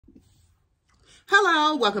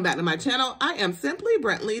Hello, welcome back to my channel. I am Simply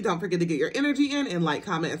Brentley. Don't forget to get your energy in and like,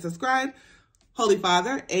 comment, and subscribe. Holy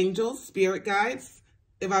Father, angels, spirit guides,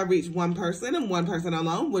 if I reach one person and one person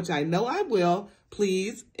alone, which I know I will,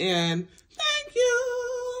 please and thank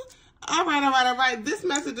you. All right. This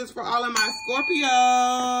message is for all of my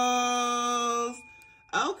Scorpios.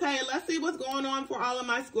 Okay, let's see what's going on for all of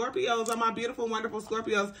my Scorpios, all my beautiful, wonderful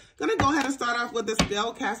Scorpios. Gonna go ahead and start off with the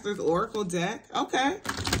Spellcaster's Oracle deck. Okay.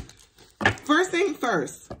 First thing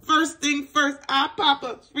first, I pop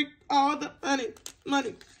up, freak all the money,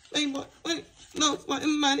 money.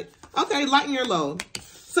 Okay, lighten your load.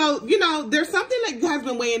 So, you know, there's something that has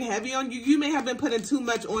been weighing heavy on you. You may have been putting too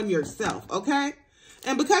much on yourself, okay?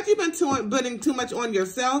 And because you've been putting too much on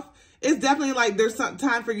yourself, it's definitely like there's some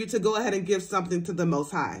time for you to go ahead and give something to the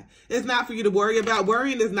Most High. It's not for you to worry about.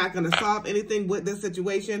 Worrying is not going to solve anything with this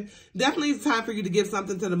situation. Definitely it's time for you to give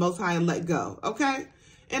something to the Most High and let go, okay?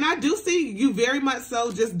 And I do see you very much so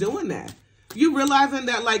just doing that. You realizing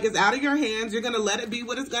that, like, it's out of your hands. You're going to let it be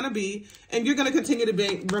what it's going to be. And you're going to continue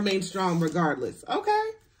to remain strong regardless. Okay?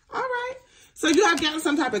 All right. So you have gotten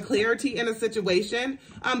some type of clarity in a situation.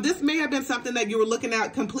 This may have been something that you were looking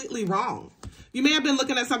at completely wrong. You may have been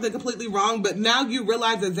looking at something completely wrong, but now you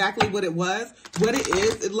realize exactly what it was, what it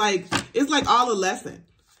is. It's like all a lesson.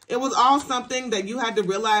 It was all something that you had to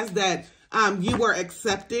realize that you were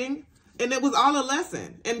accepting. And it was all a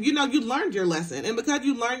lesson. And, you know, you learned your lesson. And because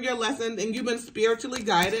you learned your lesson and you've been spiritually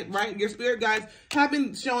guided, right? Your spirit guides have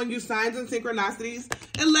been showing you signs and synchronicities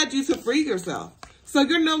and led you to free yourself. So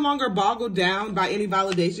you're no longer boggled down by any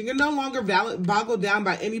validation. You're no longer boggled down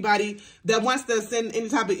by anybody that wants to send any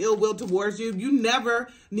type of ill will towards you. You never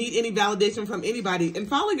need any validation from anybody. And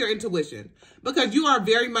follow your intuition. Because you are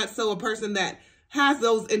very much so a person that has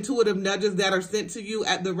those intuitive nudges that are sent to you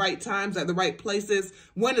at the right times, at the right places,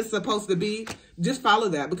 when it's supposed to be. Just follow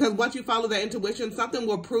that. Because once you follow that intuition, something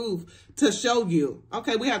will prove to show you.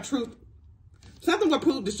 Okay, we have truth. Something will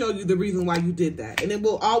prove to show you the reason why you did that. And it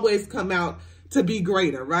will always come out to be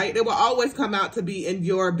greater, right? It will always come out to be in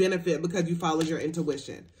your benefit because you follow your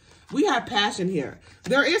intuition. We have passion here.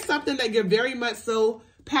 There is something that you're very much so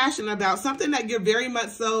passionate about, something that you're very much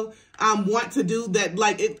so want to do that,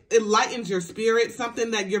 like, it lightens your spirit,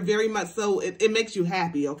 something that you're very much so, it makes you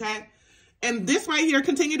happy, okay? And this right here,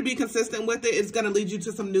 continue to be consistent with it. It's going to lead you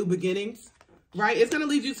to some new beginnings, right? It's going to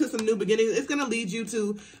lead you to some new beginnings. It's going to lead you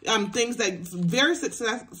to things that very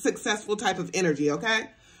successful type of energy, okay?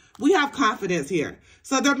 We have confidence here.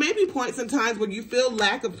 So there may be points and times where you feel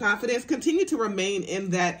lack of confidence. Continue to remain in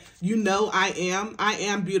that, you know, I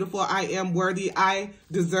am beautiful. I am worthy. I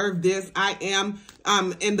deserve this. I am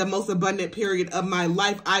in the most abundant period of my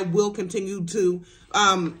life. I will continue to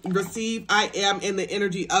receive. I am in the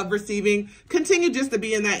energy of receiving. Continue just to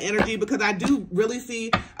be in that energy, because I do really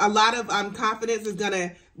see a lot of confidence is going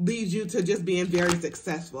to lead you to just being very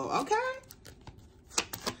successful. Okay?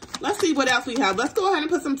 Let's see what else we have. Let's go ahead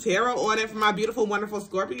and put some tarot on it for my beautiful, wonderful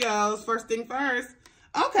Scorpios. First thing first.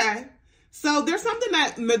 Okay. So there's something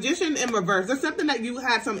that, Magician in reverse, there's something that you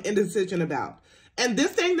had some indecision about. And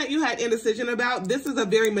this thing that you had indecision about, this is a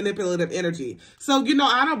very manipulative energy. So, you know,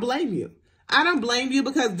 I don't blame you. I don't blame you,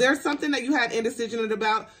 because there's something that you had indecision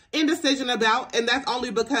about, and that's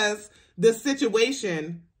only because the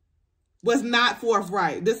situation was not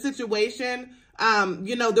forthright. This situation,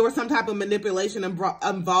 you know, there was some type of manipulation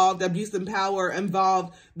involved, abuse and power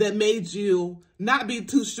involved that made you not be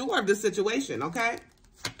too sure of the situation, okay?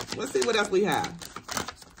 Let's see what else we have.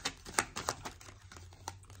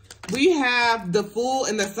 We have the Fool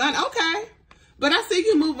and the Sun, okay. But I see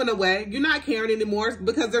you moving away. You're not caring anymore,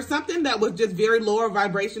 because there's something that was just very lower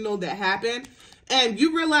vibrational that happened. And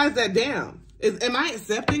you realize that, damn, am I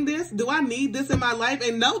accepting this? Do I need this in my life?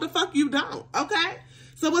 And no, the fuck you don't, okay?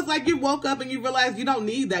 So it's like you woke up and you realize you don't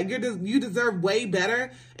need that. You deserve way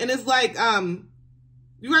better. And it's like,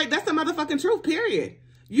 you're right, that's the motherfucking truth, period.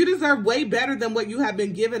 You deserve way better than what you have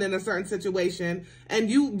been given in a certain situation. And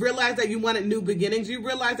you realize that you wanted new beginnings. You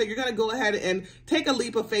realize that you're going to go ahead and take a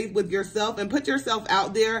leap of faith with yourself and put yourself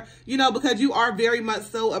out there, you know, because you are very much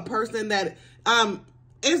so a person that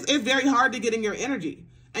it's very hard to get in your energy.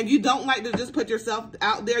 And you don't like to just put yourself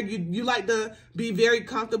out there. You like to be very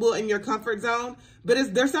comfortable in your comfort zone.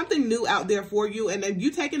 But there's something new out there for you. And then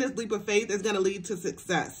you taking this leap of faith is going to lead to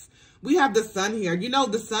success. We have the Sun here. You know,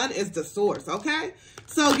 the Sun is the source, okay?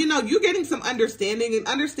 So, you know, you're getting some understanding and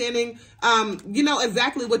understanding, you know,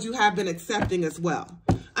 exactly what you have been accepting as well.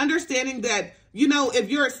 Understanding that, you know, if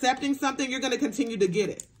you're accepting something, you're going to continue to get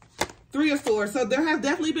it. Three of Swords. So there has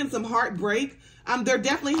definitely been some heartbreak. There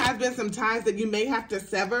definitely has been some ties that you may have to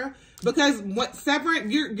sever Because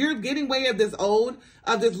you're getting way of this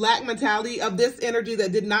lack mentality, of this energy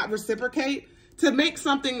that did not reciprocate to make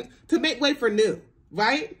way for new,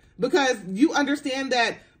 right? Because you understand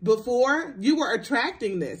that before you were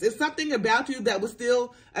attracting this. It's something about you that was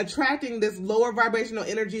still attracting this lower vibrational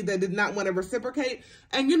energy that did not want to reciprocate.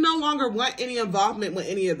 And you no longer want any involvement with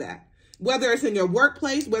any of that. Whether it's in your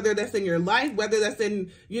workplace, whether that's in your life, whether that's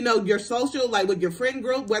in, your social, like with your friend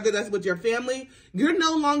group, whether that's with your family, you're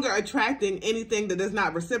no longer attracting anything that does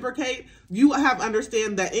not reciprocate. You have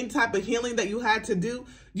understand that any type of healing that you had to do,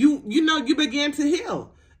 you began to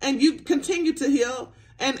heal and you continue to heal.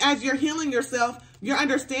 And as you're healing yourself, you're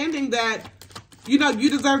understanding that, you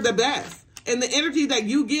deserve the best. And the energy that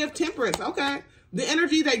you give, temperance, okay? The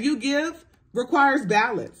energy that you give requires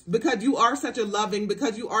balance because you are such a loving,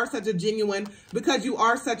 because you are such a genuine, because you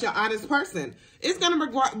are such an honest person. It's going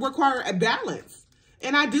to require a balance.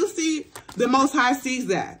 And I do see the Most High sees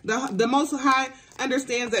that. The Most High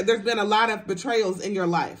understands that there's been a lot of betrayals in your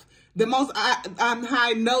life. The Most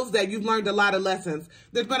High knows that you've learned a lot of lessons.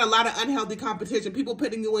 There's been a lot of unhealthy competition. People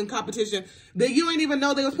putting you in competition that you ain't even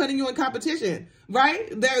know they was putting you in competition, right?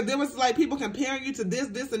 There was like people comparing you to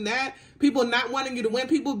this, and that. People not wanting you to win.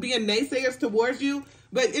 People being naysayers towards you.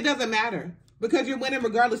 But it doesn't matter because you're winning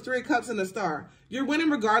regardless. 3 cups and a star. You're winning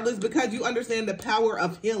regardless because you understand the power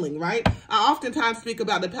of healing, right? I oftentimes speak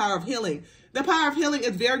about the power of healing. The power of healing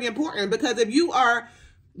is very important because if you are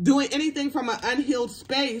doing anything from an unhealed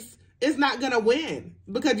space, it's not going to win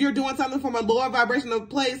because you're doing something from a lower vibrational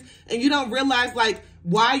place and you don't realize like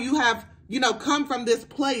why you have, come from this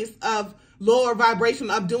place of lower vibration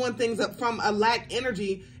of doing things from a lack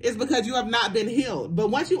energy is because you have not been healed. But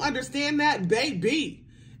once you understand that, baby,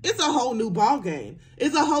 it's a whole new ball game.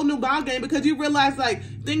 It's a whole new ball game because you realize like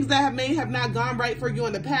things that may have not gone right for you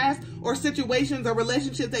in the past or situations or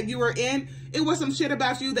relationships that you were in, it was some shit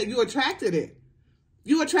about you that you attracted it.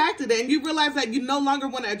 You attracted it and you realize that you no longer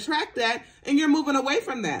want to attract that and you're moving away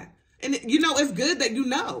from that. And it's good that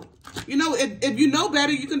if you know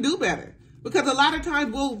better, you can do better. Because a lot of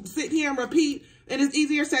times we'll sit here and repeat and it's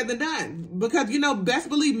easier said than done. Because, best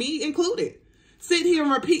believe me included. Sit here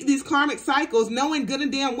and repeat these karmic cycles knowing good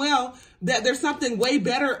and damn well that there's something way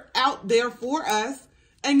better out there for us.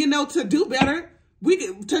 And, to do better,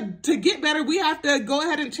 to get better, we have to go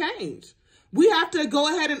ahead and change. We have to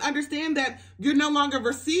go ahead and understand that you're no longer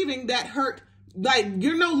receiving that hurt. Like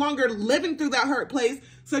you're no longer living through that hurt place.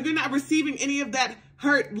 So you're not receiving any of that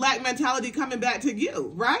hurt, lack mentality coming back to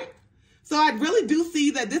you, right? So I really do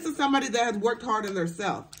see that this is somebody that has worked hard on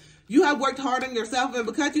themselves. You have worked hard on yourself. And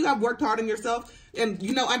because you have worked hard on yourself and,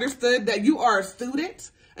 understood that you are a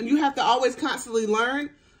student and you have to always constantly learn,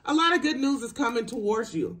 a lot of good news is coming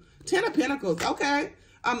towards you. 10 of Pentacles. Okay.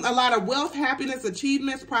 A lot of wealth, happiness,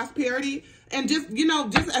 achievements, prosperity, and just being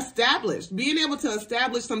able to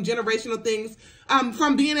establish some generational things,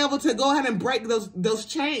 from being able to go ahead and break those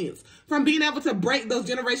chains, from being able to break those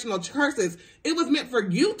generational curses. It was meant for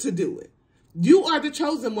you to do it. You are the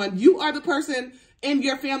chosen one. You are the person in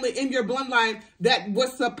your family, in your bloodline that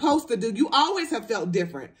was supposed to do. You always have felt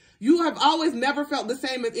different. You have always never felt the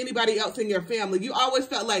same as anybody else in your family. You always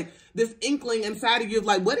felt like this inkling inside of you of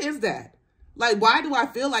like, what is that? Like, why do I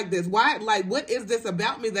feel like this? Why, like, what is this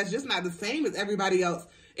about me that's just not the same as everybody else?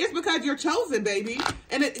 It's because you're chosen, baby.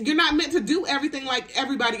 And you're not meant to do everything like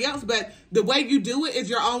everybody else, but the way you do it is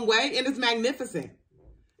your own way, and it's magnificent.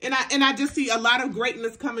 And I just see a lot of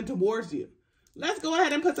greatness coming towards you. Let's go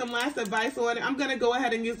ahead and put some last advice on it. I'm going to go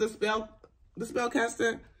ahead and use the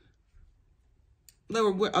spellcaster.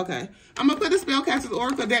 Okay. I'm going to put the spellcaster's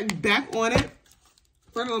oracle deck back on it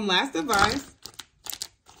for some last advice.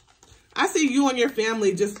 I see you and your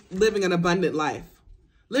family just living an abundant life.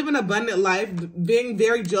 Living an abundant life, being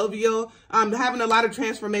very jovial, having a lot of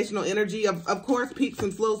transformational energy. Of course, peaks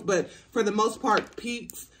and slopes, but for the most part,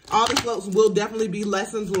 peaks. All the slopes will definitely be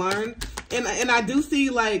lessons learned. And I do see,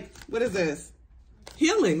 like, what is this?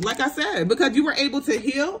 Healing, like I said, because you were able to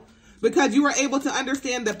heal, because you were able to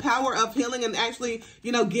understand the power of healing and actually,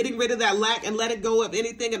 getting rid of that lack and let it go of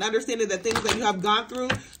anything and understanding that things that you have gone through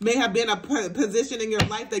may have been a position in your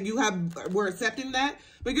life that you were accepting that,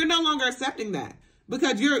 but you're no longer accepting that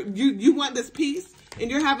because you want this peace and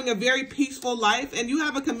you're having a very peaceful life and you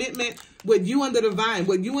have a commitment with you and the divine,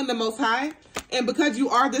 with you and the Most High. And because you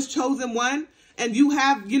are this chosen one and you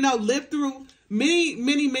have, lived through many,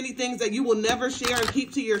 many, many things that you will never share and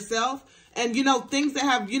keep to yourself. And, things that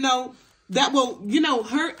have, that will,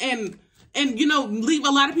 hurt and leave a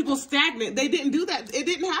lot of people stagnant. They didn't do that. It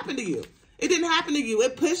didn't happen to you. It didn't happen to you.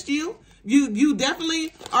 It pushed you. You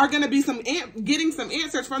definitely are going to be getting some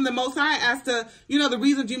answers from the Most High as to, you know, the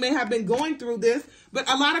reasons you may have been going through this. But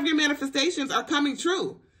a lot of your manifestations are coming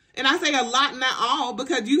true. And I say a lot, not all,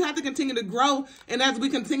 because you have to continue to grow. And as we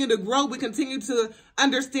continue to grow, we continue to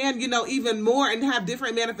understand, you know, even more and have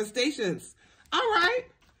different manifestations. All right.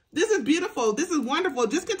 This is beautiful. This is wonderful.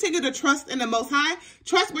 Just continue to trust in the Most High.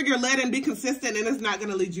 Trust where you're led and be consistent, and it's not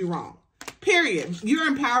going to lead you wrong. Period. You're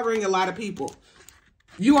empowering a lot of people.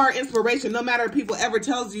 You are inspiration. No matter if people ever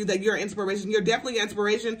tells you that you're inspiration, you're definitely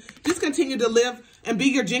inspiration. Just continue to live and be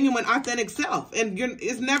your genuine, authentic self. And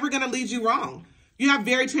it's never going to lead you wrong. You have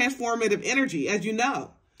very transformative energy, as you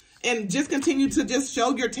know. And just continue to just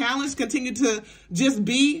show your talents. Continue to just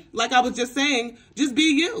be, like I was just saying, just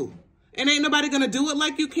be you. And ain't nobody going to do it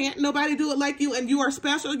like you. Can't nobody do it like you. And you are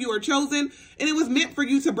special. You are chosen. And it was meant for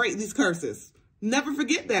you to break these curses. Never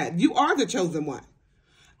forget that. You are the chosen one.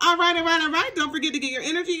 All right, all right, all right. Don't forget to get your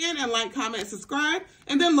energy in and like, comment, subscribe.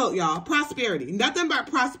 And then look, y'all, prosperity. Nothing but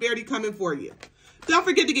prosperity coming for you. Don't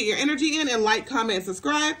forget to get your energy in and like, comment, and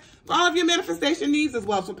subscribe. For all of your manifestation needs as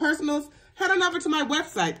well as for personals, head on over to my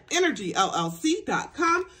website,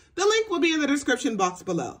 energyllc.com. The link will be in the description box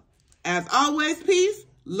below. As always, peace,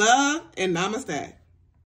 love, and namaste.